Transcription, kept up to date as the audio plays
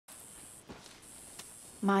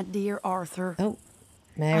My dear Arthur. Oh,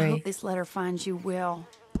 I Mary. hope this letter finds you well.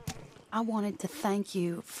 I wanted to thank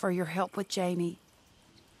you for your help with Jamie.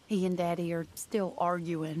 He and Daddy are still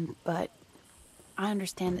arguing, but I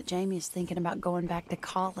understand that Jamie is thinking about going back to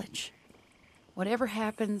college. Whatever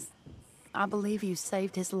happens, I believe you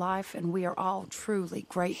saved his life, and we are all truly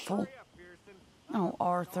grateful. Oh,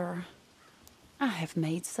 Arthur, I have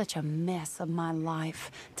made such a mess of my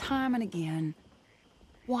life, time and again.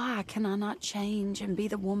 Why can I not change and be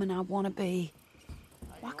the woman I want to be?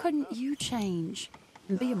 Why couldn't you change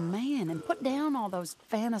and be a man and put down all those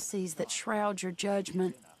fantasies that shroud your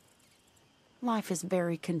judgment? Life is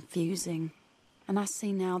very confusing, and I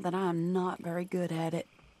see now that I am not very good at it.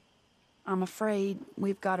 I'm afraid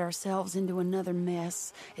we've got ourselves into another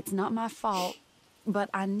mess. It's not my fault,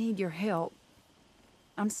 but I need your help.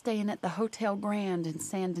 I'm staying at the Hotel Grand in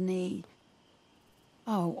Saint Denis.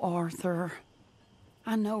 Oh, Arthur,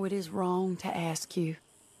 I know it is wrong to ask you,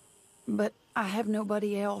 but I have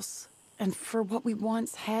nobody else, and for what we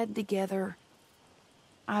once had together,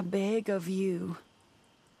 I beg of you,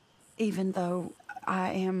 even though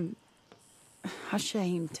I am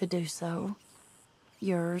ashamed to do so.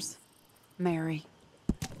 Yours, Mary.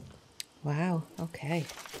 Wow, okay.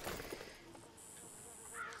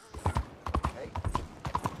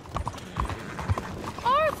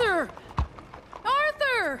 Arthur!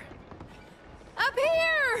 Arthur! Up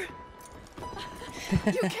here!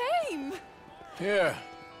 You came! Yeah,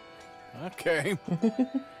 I came.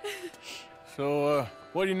 So,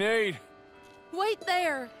 what do you need? Wait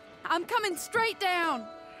there! I'm coming straight down!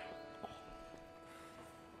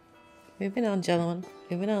 Moving on, gentlemen.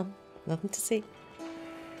 Moving on. Nothing to see.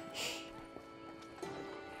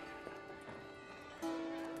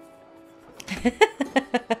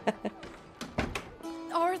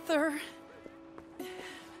 Arthur,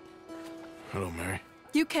 Hello, Mary.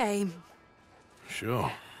 you came.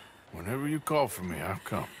 Sure. Whenever you call for me, I'll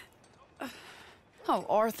come. Oh,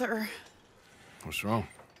 Arthur. What's wrong?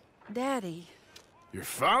 Daddy. Your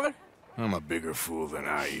father? I'm a bigger fool than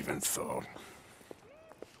I even thought.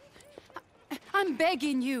 I'm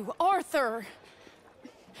begging you, Arthur.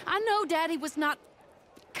 I know Daddy was not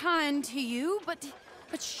kind to you, but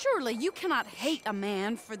surely you cannot hate a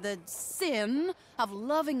man for the sin of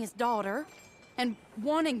loving his daughter and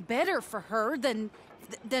wanting better for her than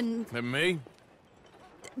And me?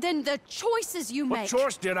 the choices you What make.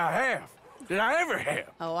 choice did I have? Did I ever have?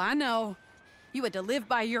 Oh, I know. You had to live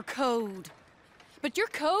by your code. But your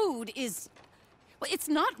code is... well, it's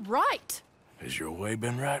not right. Has your way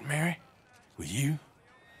been right, Mary? With you?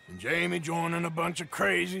 And Jamie joining a bunch of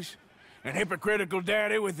crazies? And hypocritical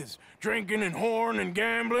daddy with his drinking and whoring and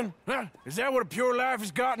gambling? Huh? Is that what a pure life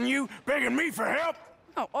has gotten you? Begging me for help?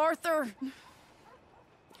 Oh, Arthur.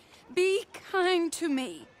 Be kind to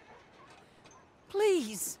me.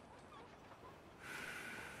 Please.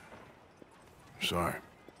 Sorry.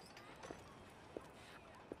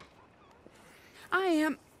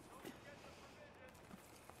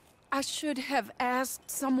 I should have asked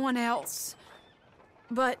someone else,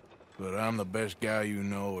 but... But I'm the best guy you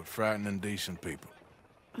know at frightening decent people.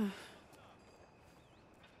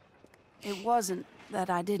 It wasn't that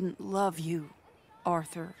I didn't love you,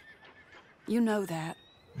 Arthur. You know that.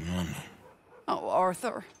 No, no. Oh,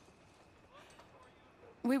 Arthur.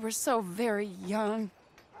 We were so very young.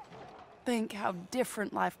 Think how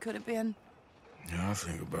different life could have been. Yeah, I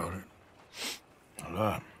think about it. A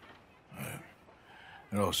lot.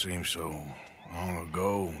 It all seems so long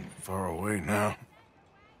ago and far away now.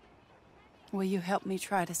 Will you help me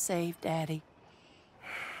try to save Daddy?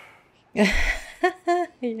 Yeah,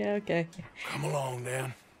 okay. Come along,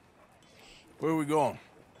 Dan. Where are we going?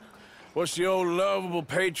 What's the old lovable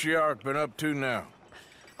patriarch been up to now?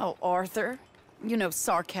 Oh, Arthur, you know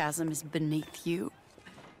sarcasm is beneath you.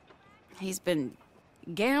 He's been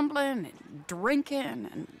gambling and drinking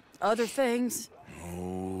and other things.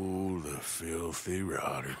 Oh, the filthy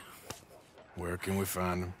rotter. Where can we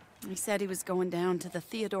find him? He said he was going down to the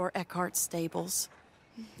Theodore Eckhart stables.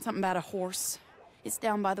 Something about a horse. It's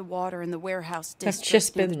down by the water in the warehouse I've district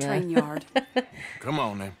just near been the there. train yard. Come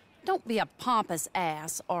on, then. Don't be a pompous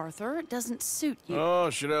ass, Arthur. It doesn't suit you.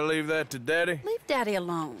 Oh, should I leave that to Daddy? Leave Daddy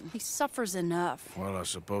alone. He suffers enough. Well, I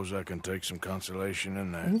suppose I can take some consolation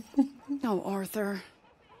in that. No, Arthur.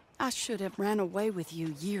 I should have ran away with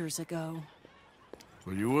you years ago.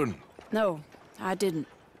 Well, you wouldn't. No, I didn't.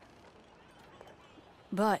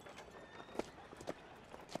 But...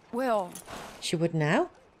 well, She would now?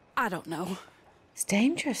 I don't know. It's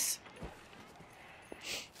dangerous.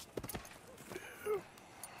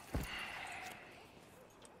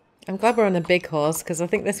 I'm glad we're on a big horse, because I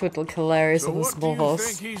think this would look hilarious So on a what do small you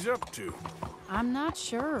horse. think he's up to? I'm not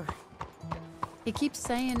sure. He keeps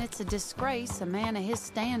saying it's a disgrace a man of his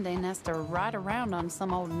standing has to ride around on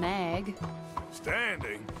some old nag.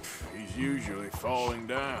 Standing? He's usually falling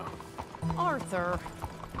down. Arthur.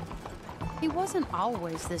 He wasn't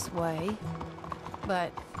always this way,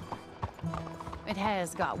 but it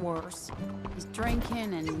has got worse. He's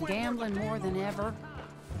drinking and gambling more than ever,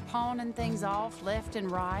 pawning things off left and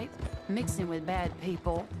right, mixing with bad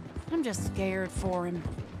people. I'm just scared for him.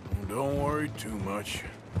 Don't worry too much.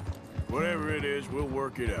 Whatever it is, we'll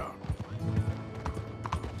work it out.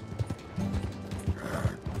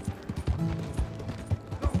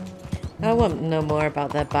 I want to know more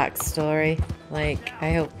about their backstory. Like,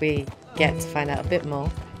 I hope we get to find out a bit more.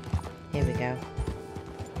 Here we go.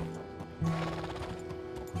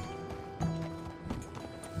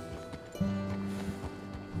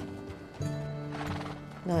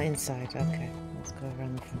 Not inside, okay. Let's go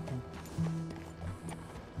around the front then.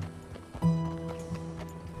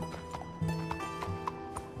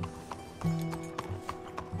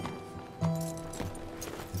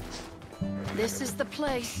 This is the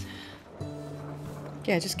place.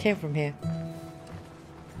 Yeah, I just came from here.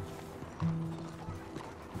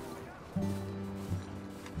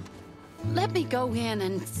 Let me go in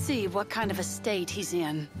and see what kind of a state he's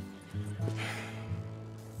in.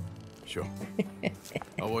 Sure.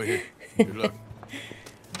 I'll wait here. Good luck.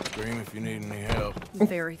 Scream if you need any help.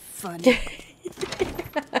 Very funny.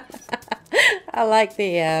 I like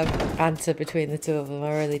the banter between the two of them,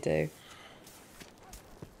 I really do.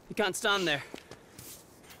 You can't stand there.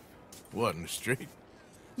 What, in the street?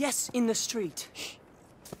 Yes, in the street.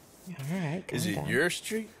 Alright, Is it your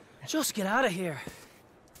street? Just get out of here.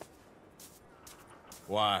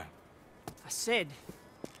 Why? I said,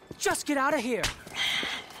 just get out of here.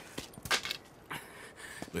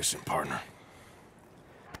 Listen, partner.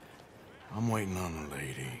 I'm waiting on a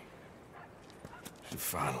lady. She's a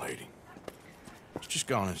fine lady. She's just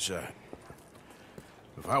gone inside.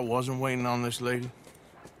 If I wasn't waiting on this lady,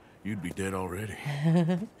 you'd be dead already.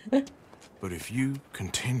 But if you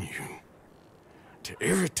continue to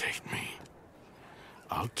irritate me,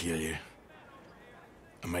 I'll kill you.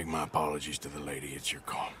 And make my apologies to the lady. It's your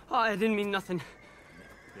call. Oh, I didn't mean nothing.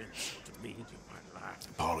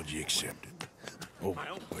 Apology accepted. Oh,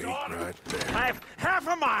 wait right there. I have half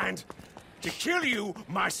a mind to kill you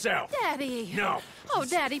myself. Daddy! No. Oh,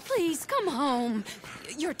 Daddy, please, come home.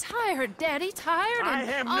 You're tired, Daddy, tired I and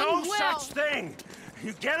am no unwell. such thing.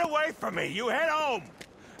 You get away from me. You head home.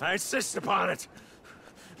 I insist upon it.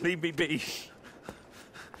 Leave me be.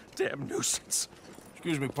 Damn nuisance.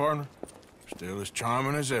 Excuse me, partner. Still as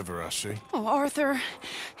charming as ever, I see. Oh, Arthur,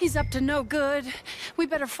 he's up to no good. We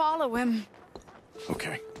better follow him.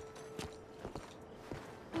 Okay.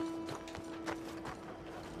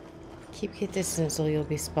 Keep your distance or you'll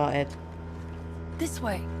be spotted. This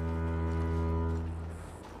way.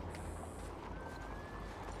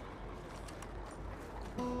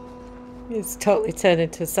 It's totally turned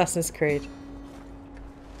into Assassin's Creed.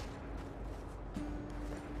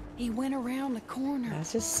 He went around the corner. I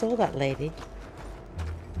just saw that lady.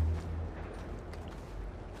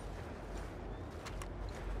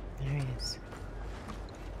 There he is.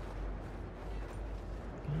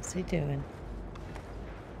 What's he doing?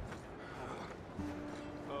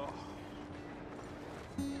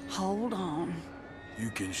 Hold on. You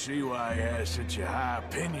can see why he has such a high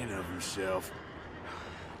opinion of himself.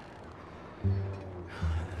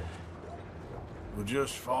 We'll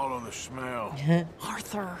just follow the smell.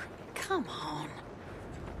 Arthur, come on.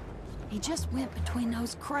 He just went between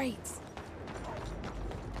those crates.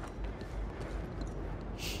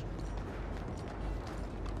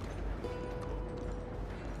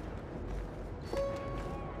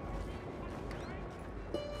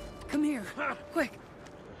 Come here, quick.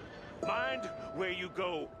 Mind where you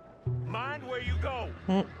go. Mind where you go.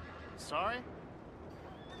 Sorry?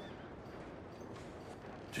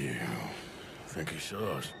 Do you think he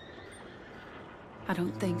saw us? I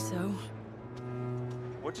don't think so.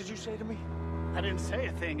 What did you say to me? I didn't say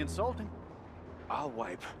a thing insulting. I'll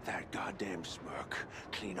wipe that goddamn smirk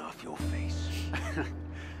clean off your face.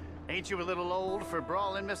 Ain't you a little old for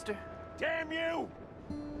brawling, mister? Damn you!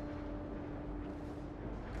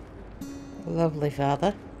 Lovely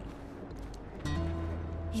father.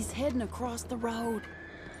 He's heading across the road.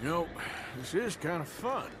 You know, this is kind of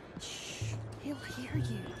fun. Shh, he'll hear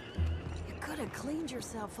you. You could have cleaned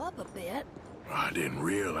yourself up a bit. I didn't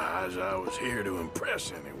realize I was here to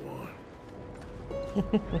impress anyone.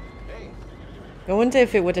 I wonder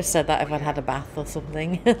if it would have said that if I'd had a bath or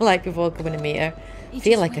something, like before coming to meet her. He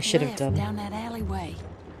Feel just like I went should have left done. down that alleyway.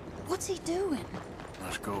 What's he doing?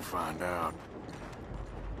 Let's go find out.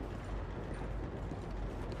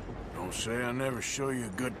 Don't say I never show you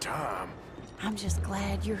a good time. I'm just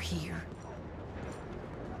glad you're here.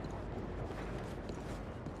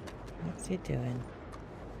 What's he doing?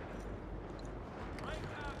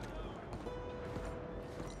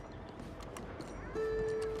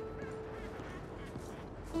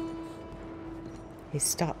 He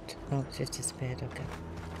stopped. Oh, it's just disappeared. Okay.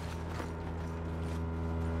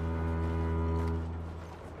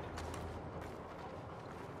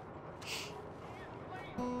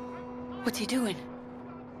 What's he doing?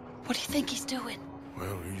 What do you think he's doing?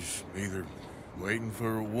 Well, he's either waiting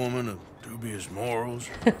for a woman of dubious morals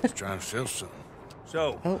or he's trying to sell something.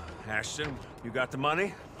 So, Oh. Ashton, you got the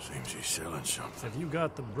money? Seems he's selling something. Have you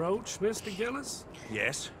got the brooch, Mr. Gillis?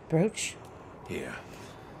 Yes. Brooch? Here.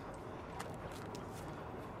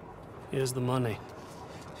 Here's the money.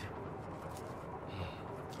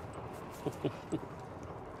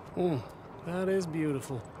 That is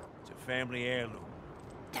beautiful. It's a family heirloom.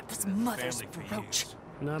 That was Mother's Family for brooch. years.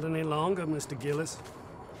 Not any longer, Mr. Gillis.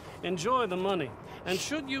 Enjoy the money. And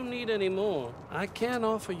should you need any more, I can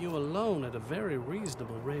offer you a loan at a very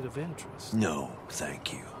reasonable rate of interest. No,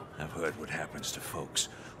 thank you. I've heard what happens to folks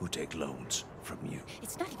who take loans from you.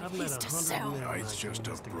 It's not even I've met his to 100 sell. men No, it's like just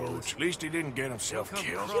you, a Mr. brooch. Gillis. At least he didn't get himself Come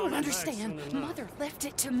killed. crawling You don't back understand. soon enough. Mother left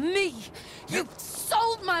it to me. You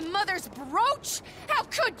sold my mother's brooch? How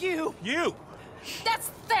could you? You! That's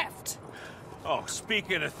theft. Oh,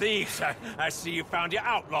 speaking of thieves, I see you found your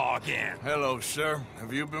outlaw again. Hello, sir.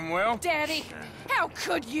 Have you been well? Daddy, how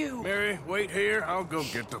could you? Mary, wait here. I'll go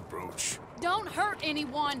get the brooch. Don't hurt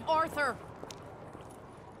anyone, Arthur.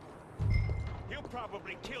 He'll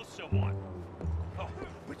probably kill someone. Oh,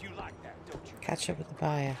 but you like that, don't you? Catch up with the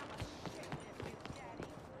buyer.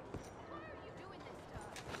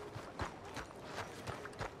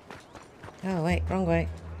 Oh, wait, wrong way.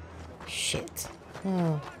 Shit.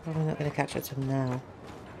 Oh, probably not going to catch up to him now.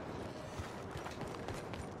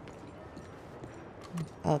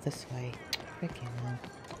 Oh, this way. Freaking hell.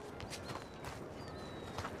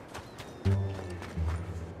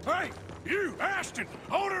 Hey, you, Ashton!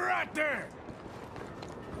 Hold it right there!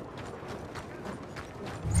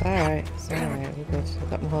 It's alright, it's alright. We're good. I've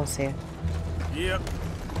got my horse here. Yep.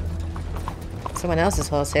 Someone else's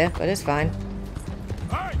horse here, but it's fine.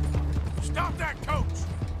 Hey! Stop that coach!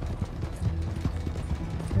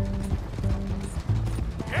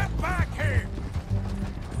 Get back here!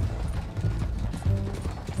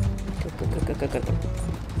 Go, go, go, go, go.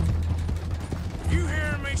 You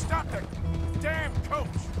hearing me? Stop that damn coach!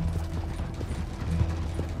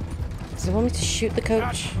 Does it want me to shoot the God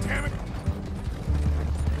coach? damn it!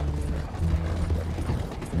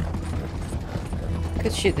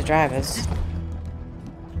 Could shoot the drivers.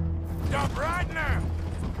 Stop right now!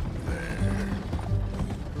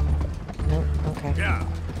 Nope, okay. Yeah.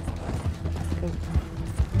 Cool.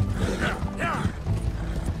 Yeah.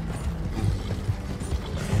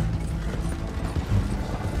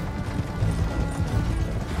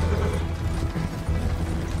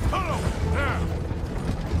 Hold on. Now.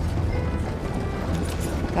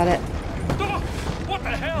 Got it. What the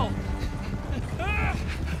hell?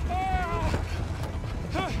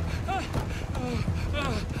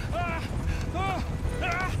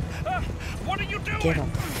 What are you doing? Get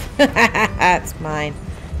off. That's mine.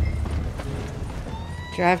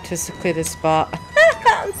 Drive to secluded the spot.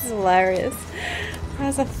 This is hilarious.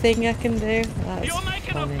 That's a thing I can do. That's You're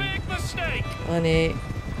making funny. a big mistake. Funny.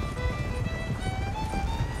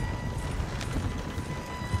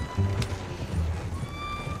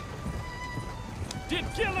 Did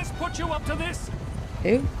Gillis put you up to this?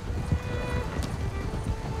 Who?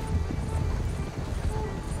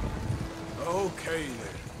 Okay then.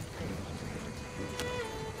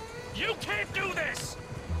 You can't do this.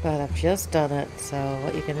 But I've just done it, so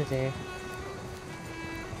what are you gonna do?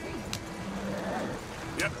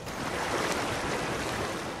 Yep.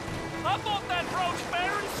 I bought that brooch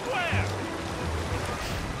fair and square.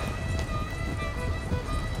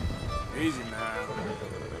 Easy now.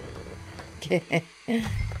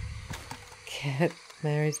 Get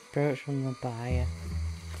Mary's brooch from the buyer.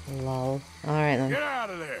 Lol. Alright then. Get out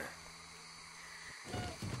of there.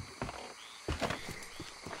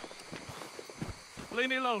 Leave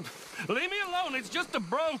me alone. Leave me alone. It's just a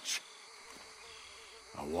brooch.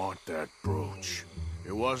 I want that brooch.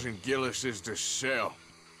 It wasn't Gillis's to sell.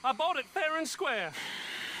 I bought it fair and square.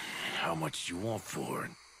 How much do you want for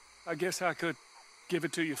it? I guess I could give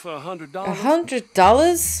it to you for $100.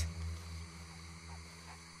 $100?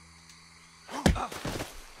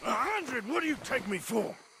 100? What do you take me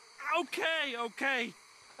for? Okay, okay.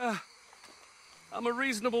 I'm a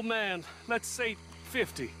reasonable man. Let's say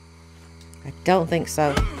 50. I don't think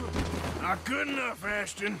so. Not good enough,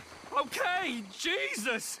 Ashton. Okay,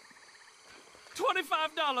 Jesus!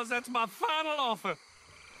 $25, that's my final offer.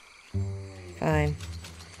 Fine.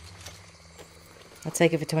 I'll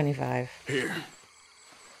take it for 25. Here.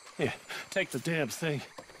 Yeah, take the damn thing.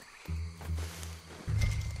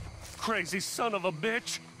 Crazy son of a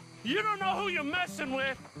bitch. You don't know who you're messing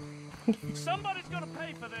with. Somebody's gonna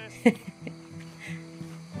pay for this.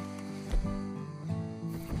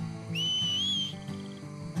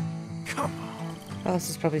 Come on. Oh, this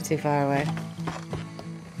is probably too far away.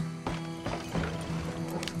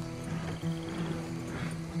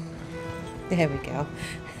 There we go.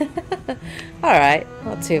 Alright,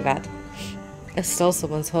 not too bad. I stole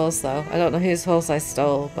someone's horse though. I don't know whose horse I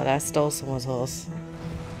stole, but I stole someone's horse.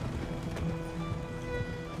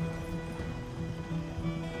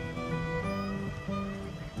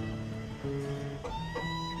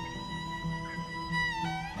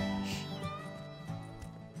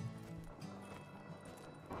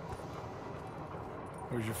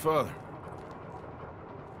 Where's your father?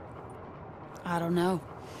 I don't know.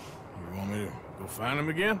 You want me to go find him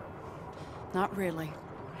again? Not really.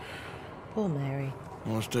 Poor Mary.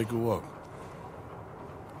 Let's take a walk.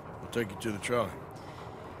 I'll take you to the trolley.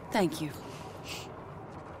 Thank you.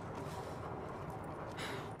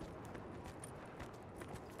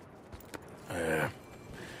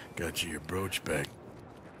 Got you your brooch back.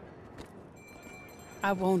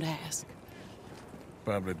 I won't ask.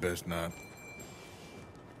 Probably best not.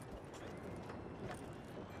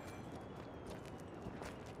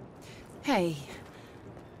 Hey.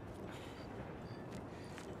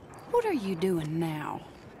 What are you doing now?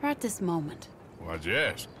 Right this moment? Why'd you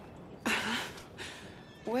ask?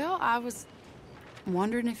 Well, I was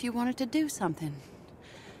wondering if you wanted to do something.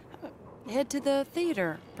 Head to the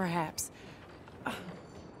theater, perhaps.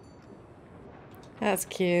 That's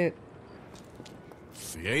cute.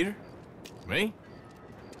 Theater? Me?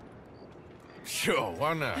 Sure,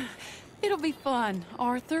 why not? It'll be fun,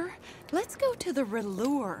 Arthur. Let's go to the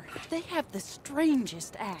Relure. They have the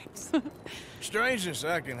strangest acts. Strangeness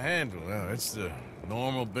I can handle. It's the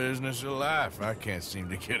normal business of life. I can't seem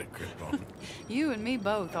to get a grip on it. You and me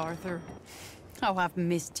both, Arthur. Oh, I've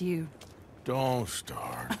missed you. Don't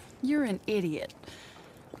start. You're an idiot.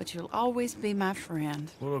 But you'll always be my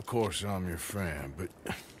friend. Well, of course I'm your friend,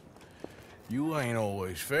 but you ain't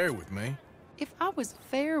always fair with me. If I was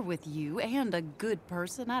fair with you and a good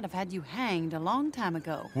person, I'd have had you hanged a long time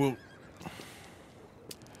ago. Well,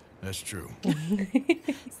 that's true.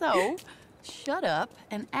 So, shut up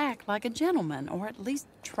and act like a gentleman, or at least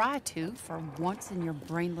try to for once in your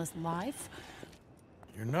brainless life.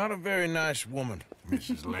 You're not a very nice woman,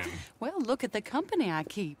 Mrs. Linde. Well, look at the company I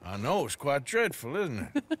keep. I know, it's quite dreadful, isn't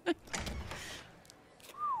it?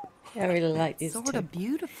 I really like these Sort two. of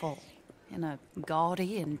beautiful, in a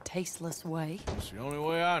gaudy and tasteless way. It's the only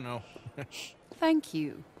way I know. Thank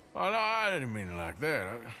you. Oh, no, I didn't mean it like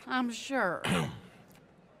that. I'm sure.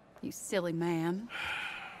 You silly man.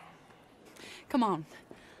 Come on,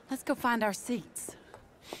 let's go find our seats.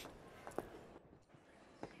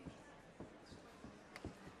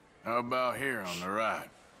 How about here on the right?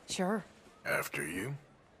 Sure. After you.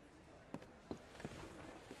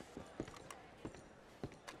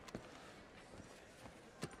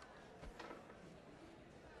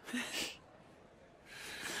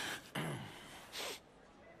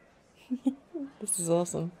 This is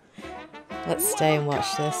awesome. Let's stay and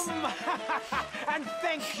watch this. And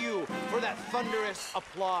thank you for that thunderous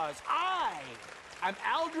applause. I am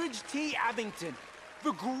Aldridge T. Abington,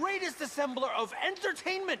 the greatest assembler of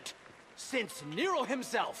entertainment since Nero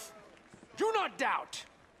himself. Do not doubt.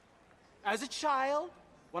 As a child,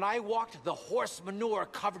 when I walked the horse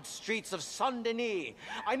manure-covered streets of Saint-Denis,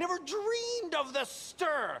 I never dreamed of the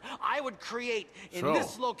stir I would create in So,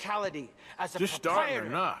 this locality as a just starting or proprietor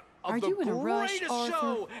not? of Are the you in a rush, greatest Arthur?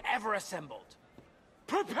 show ever assembled.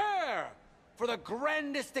 Prepare for the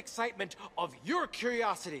grandest excitement of your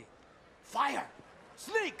curiosity. Fire,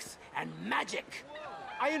 snakes, and magic.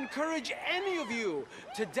 I encourage any of you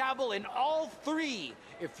to dabble in all three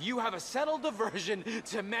if you have a settled aversion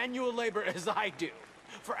to manual labor as I do.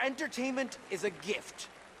 For entertainment is a gift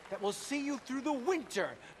that will see you through the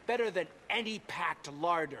winter better than any packed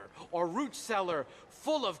larder or root cellar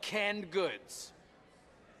full of canned goods.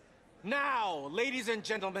 Now, ladies and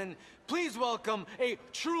gentlemen, please welcome a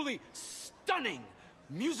truly stunning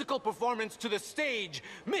musical performance to the stage,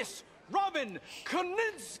 Miss Robin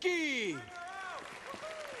Koninsky.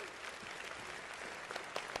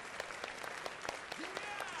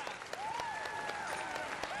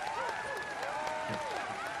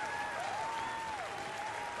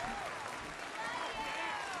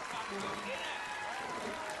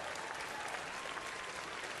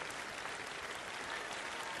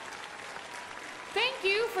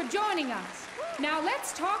 for joining us. Now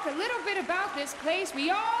let's talk a little bit about this place we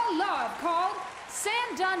all love called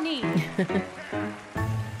Saint Denis.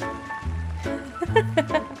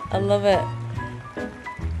 I love it.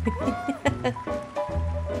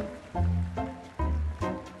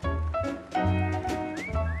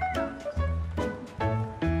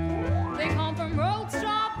 They come from rolled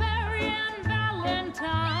strawberry and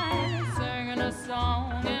valentine, singing a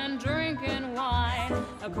song and drinking wine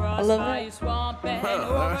across Bayou Swamp and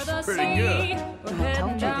over the sea. We're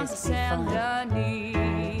heading down to Saint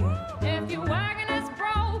Denis. If your wagon is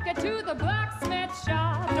broke, get to the blacksmith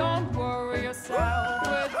shop. Don't worry yourself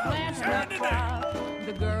with planting a crop.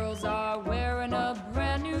 The girls are wearing a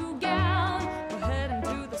brand new gown. We're heading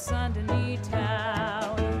to the Saint Denis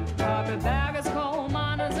town. Carpetbaggers, coal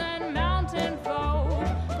miners, and mountain folk,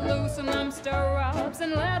 loosen them stirrups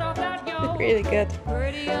and let off that yoke. Really good.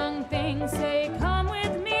 Pretty young things say, come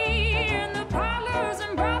with me in the parlors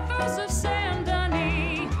and brothels of Saint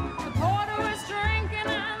Denis. The porter is drinking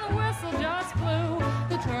and the whistle just blew.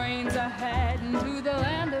 The trains are heading to the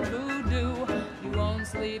land of voodoo. You won't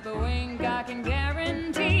sleep a wink, I can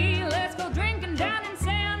guarantee. Let's go drinking down in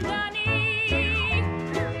Saint Denis.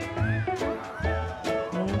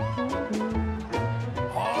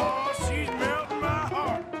 Oh, she's melting my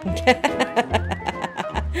heart.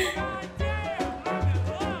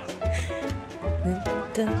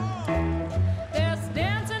 There's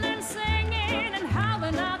dancing and singing and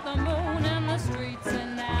howling at the moon in the streets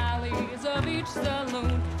and alleys of each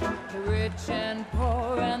saloon. The rich and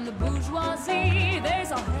poor and the bourgeoisie,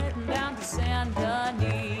 they's all heading down to Saint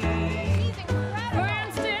Denis.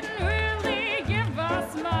 France didn't really give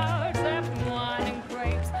us much, except wine and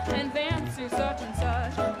grapes and fancy such and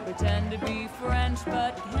such. Pretend to be French,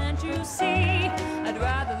 but can't you see? I'd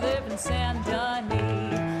rather live in Saint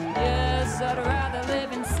Denis. Yes, I'd rather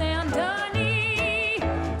live in Saint Denis.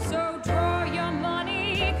 So draw your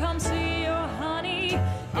money, come see your honey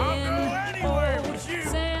in old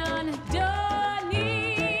Saint Denis.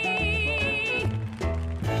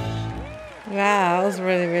 Wow, that was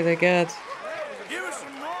really, really good. Give us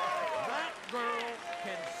some more. That girl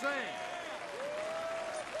can sing.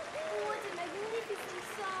 What a magnificent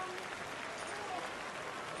song.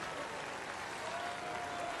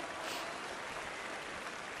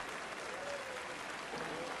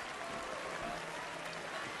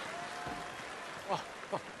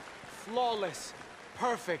 Flawless.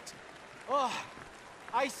 Perfect. Oh,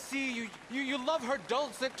 I see you. You love her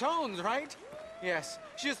dulcet tones, right? Yes,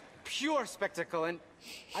 she's pure spectacle, and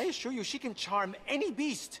I assure you she can charm any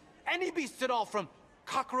beast at all, from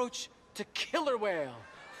cockroach to killer whale.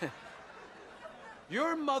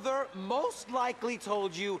 Your mother most likely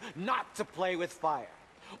told you not to play with fire,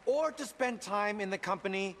 or to spend time in the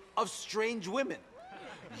company of strange women.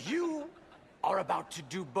 You are about to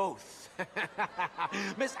do both.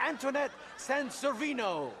 Miss Antoinette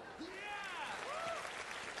Sansorino.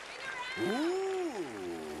 Ooh.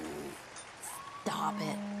 Stop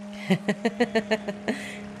it.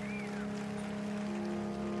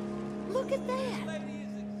 Look at that.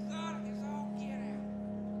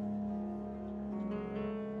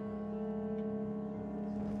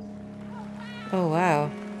 Oh, wow.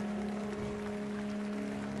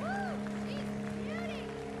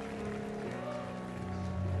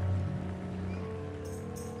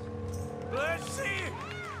 Let's see it.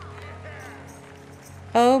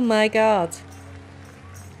 Oh my god.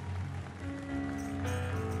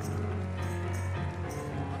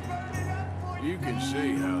 You can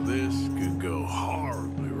see how this could go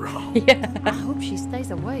horribly wrong. Yeah. I hope she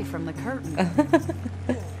stays away from the curtain.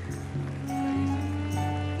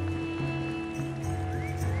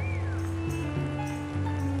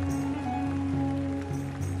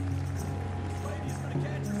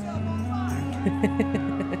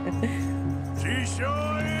 She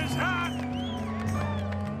sure is hot.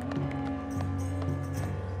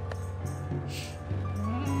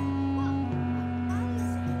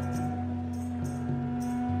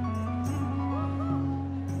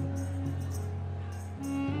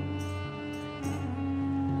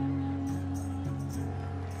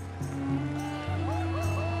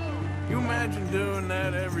 You imagine doing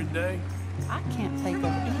that every day? I can't think of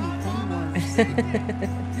anything worse.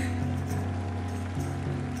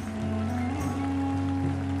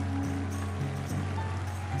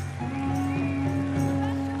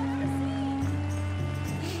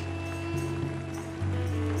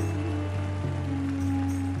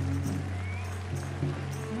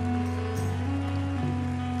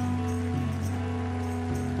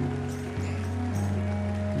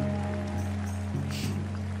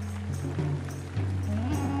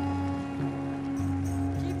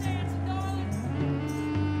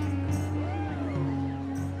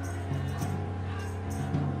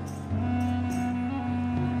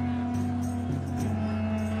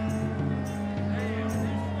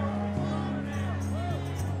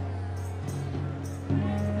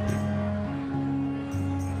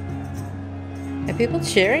 people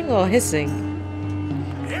cheering or hissing?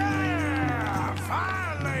 Yeah!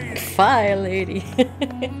 Fire lady! Fire lady.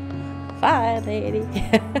 Fire lady.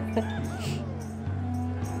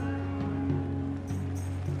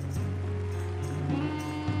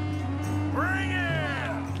 Bring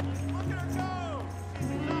it! Look at her go!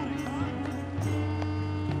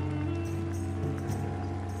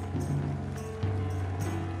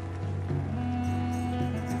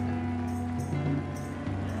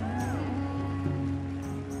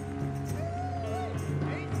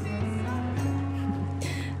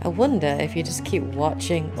 I wonder if you just keep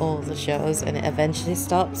watching all the shows and it eventually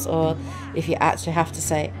stops, or if you actually have to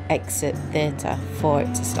say exit theatre for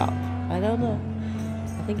it to stop. I don't know.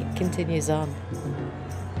 I think it continues on.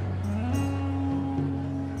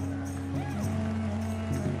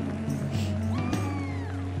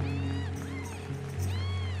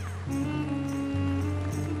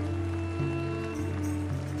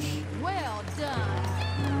 Well done.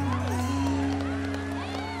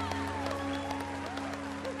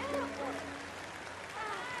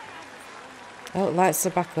 Oh, lights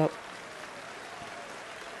are back up.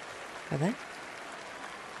 Are they?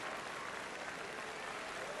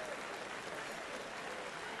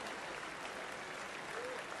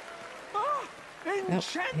 Here we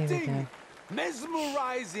Enchanting! go.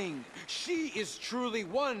 Mesmerizing! She is truly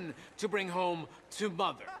one to bring home to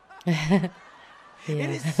mother. It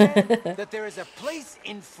is said that there is a place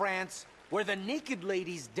in France where the naked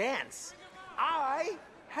ladies dance. I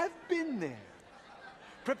have been there.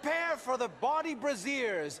 Prepare for the bawdy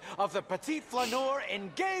brassiers of the Petit Flaneur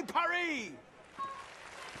in Gay Paris!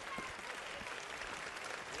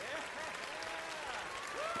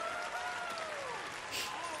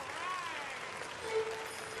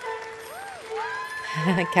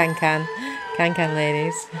 Can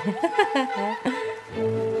ladies.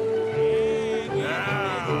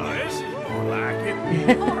 Now, this is more like it.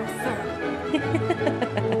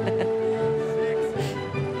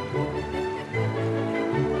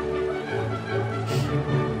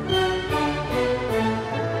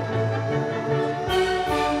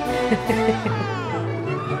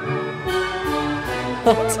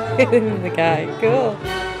 The guy, cool.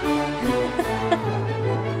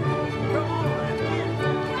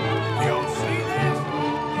 Y'all see this?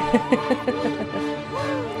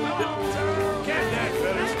 Can that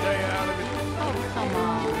fella stay out of it? Oh, come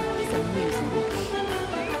on. It's amusing.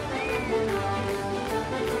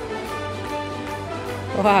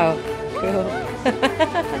 Wow, cool.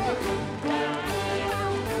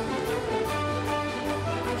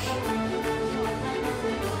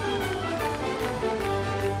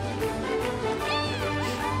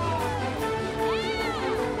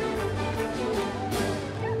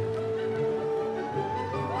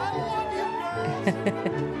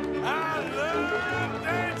 I love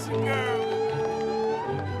dancing girls.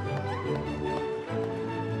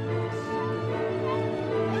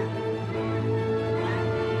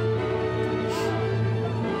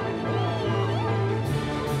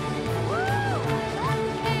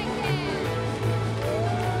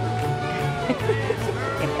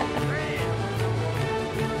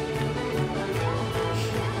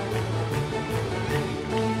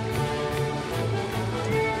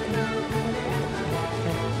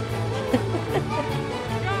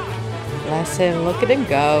 Bless him, look at him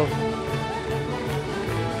go.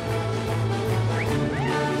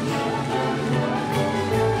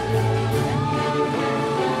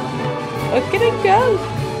 Look at him go.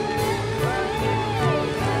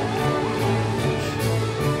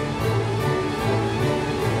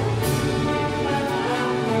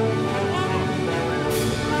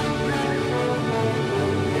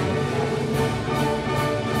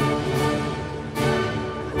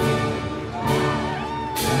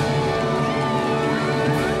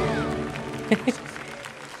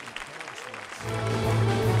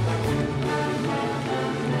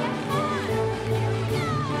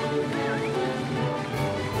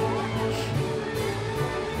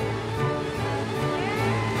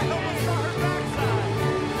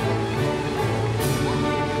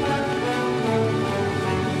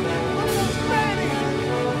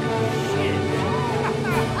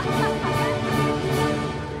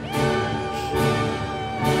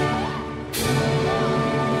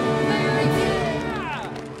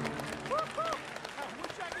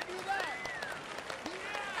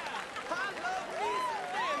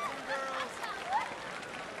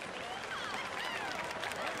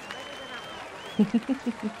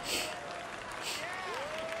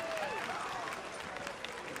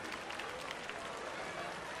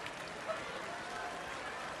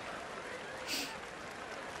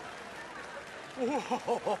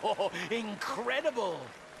 Whoa, incredible!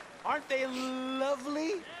 Aren't they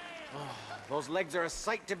lovely? Oh, those legs are a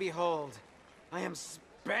sight to behold. I am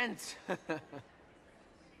spent.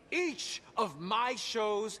 Each of my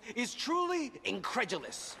shows is truly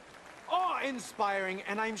incredulous, awe-inspiring,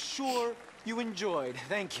 and I'm sure you enjoyed.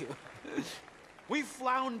 Thank you. We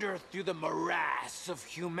flounder through the morass of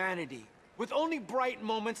humanity, with only bright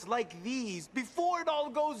moments like these before it all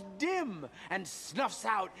goes dim and snuffs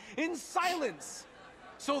out in silence.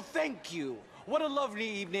 So thank you. What a lovely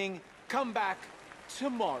evening. Come back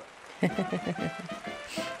tomorrow.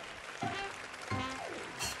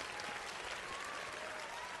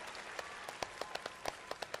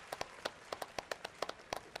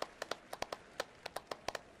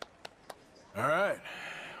 All right.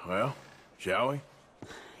 Well, shall we?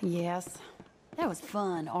 Yes. That was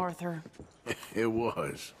fun, Arthur. It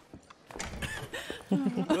was.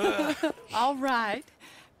 All right.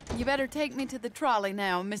 You better take me to the trolley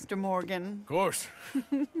now, Mr. Morgan. Of course.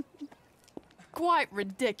 Quite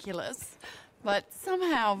ridiculous, but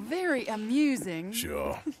somehow very amusing.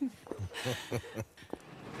 Sure.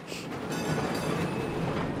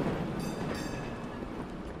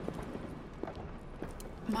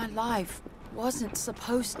 My life wasn't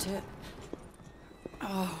supposed to...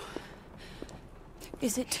 Oh.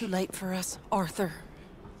 Is it too late for us, Arthur?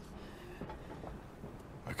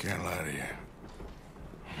 I can't lie to you.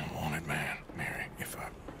 I'm a wanted man, Mary. If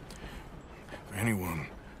anyone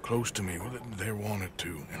close to me, well, they're wanted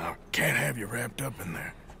too. And I can't have you wrapped up in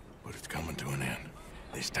there. But it's coming to an end.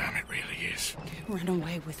 This time it really is. Run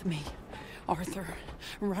away with me, Arthur.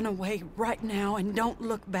 Run away right now and don't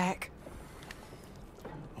look back.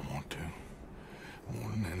 I want to. More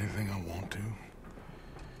than anything, I want to.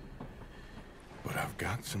 But I've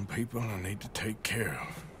got some people I need to take care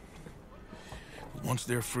of. Once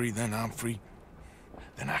they're free, then I'm free.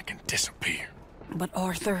 Then I can disappear. But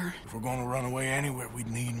Arthur... If we're gonna run away anywhere, we'd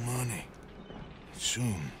need money.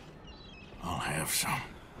 Soon, I'll have some.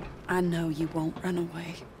 I know you won't run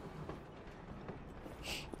away.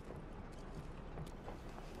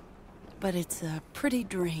 But it's a pretty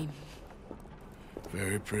dream.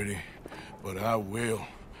 Very pretty. But I will,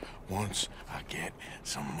 once I get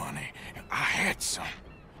some money. I had some.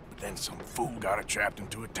 But then some fool got it trapped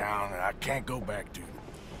into a town that I can't go back to.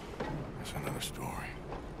 That's another story.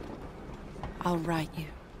 I'll write you.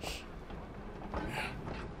 Yeah.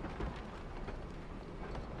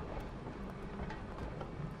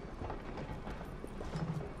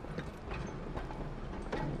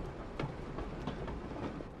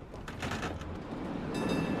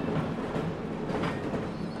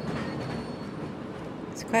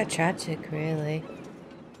 It's quite tragic, really.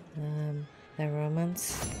 Their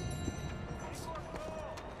romance.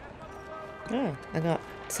 Oh, I got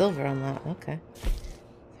silver on that. Okay.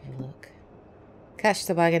 Let's have a look. Catch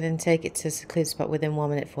the wagon and take it to a secluded spot within 1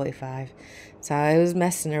 minute 45. So I was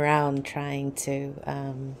messing around trying to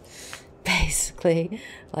basically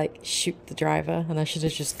like shoot the driver, and I should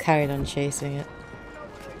have just carried on chasing it.